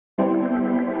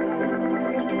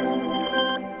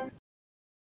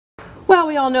Well,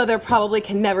 we all know there probably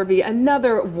can never be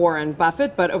another Warren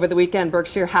Buffett, but over the weekend,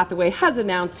 Berkshire Hathaway has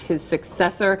announced his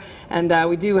successor, and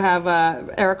we do have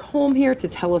Eric Holm here to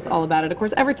tell us all about it. Of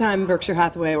course, every time Berkshire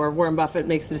Hathaway or Warren Buffett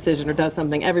makes a decision or does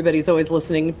something, everybody's always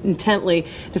listening intently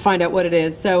to find out what it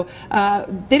is. So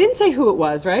they didn't say who it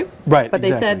was, right? Right, but they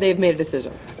exactly. said they've made a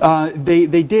decision.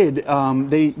 They did.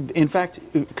 In fact,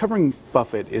 covering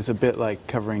Buffett is a bit like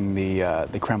covering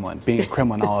the Kremlin, being a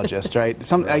Kremlinologist,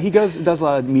 right? He does a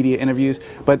lot of media interviews,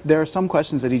 but there are some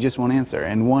questions that he just won't answer,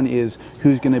 and one is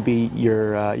who's going to be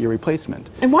your replacement.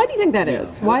 And why do you think that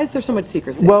is? Why is there so much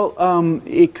secrecy? Well,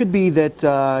 it could be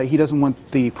that he doesn't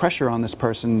want the pressure on this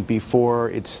person before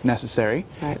it's necessary,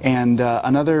 right. And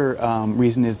another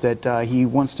reason is that he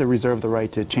wants to reserve the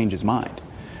right to change his mind.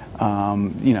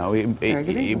 You know,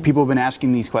 people have been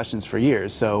asking these questions for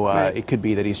years, so right. It could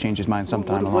be that he's changed his mind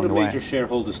sometime along the way. What do major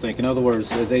shareholders think? In other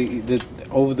words,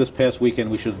 over this past weekend,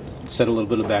 we should set a little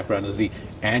bit of background, is the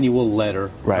annual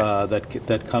letter right.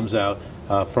 that comes out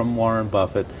from Warren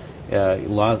Buffett. A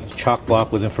lot of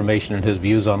chock-block with information and his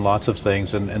views on lots of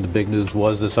things, and the big news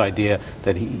was this idea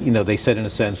that they said in a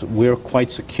sense, we're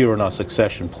quite secure in our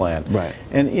succession plan. Right.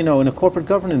 And in a corporate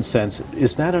governance sense,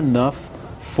 is that enough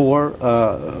for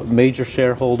major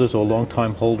shareholders or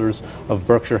longtime holders of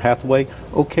Berkshire Hathaway?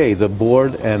 Okay, the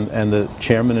board and the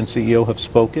chairman and CEO have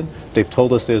spoken. They've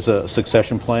told us there's a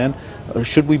succession plan.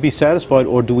 Should we be satisfied,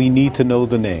 or do we need to know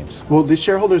the names? Well, the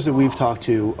shareholders that we've talked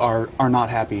to are not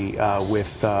happy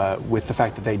with the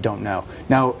fact that they don't know.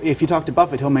 Now, if you talk to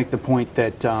Buffett, he'll make the point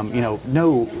that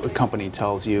no company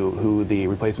tells you who the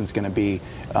replacement's going to be,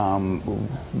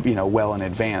 well in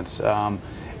advance.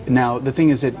 Now, the thing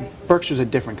is that Berkshire's a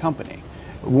different company.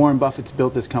 Warren Buffett's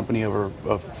built this company over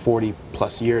 40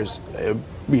 plus years,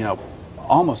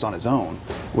 almost on his own,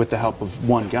 with the help of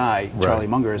one guy, Charlie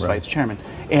Munger, as vice chairman.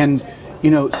 And,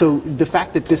 so the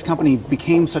fact that this company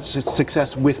became such a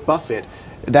success with Buffett,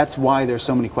 that's why there's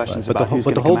so many questions about who's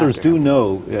going to come after him. But the holders do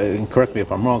know, and correct me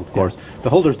if I'm wrong, of course, the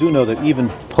holders do know that even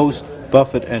post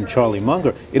Buffett and Charlie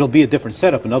Munger, it'll be a different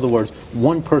setup. In other words,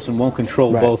 one person won't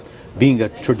control both being a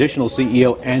traditional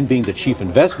CEO and being the chief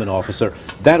investment officer.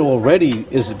 That already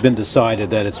has been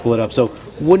decided that it's split up. So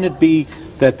wouldn't it be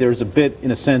that there's a bit, in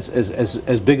a sense,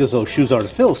 as big as those shoes are to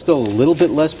fill, still a little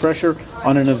bit less pressure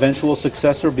on an eventual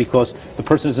successor because the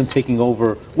person isn't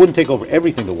wouldn't take over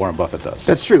everything that Warren Buffett does?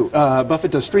 That's true. Buffett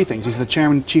does three things. He's the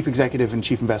chairman, chief executive, and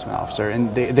chief investment officer,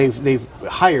 and they've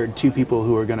hired two people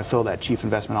who are going to fill that chief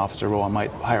investment officer role and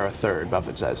might hire a third,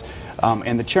 Buffett says.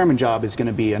 And the chairman job is going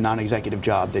to be a non-executive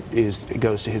job that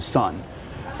goes to his son.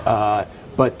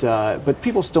 But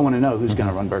people still want to know who's going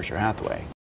to run Berkshire Hathaway.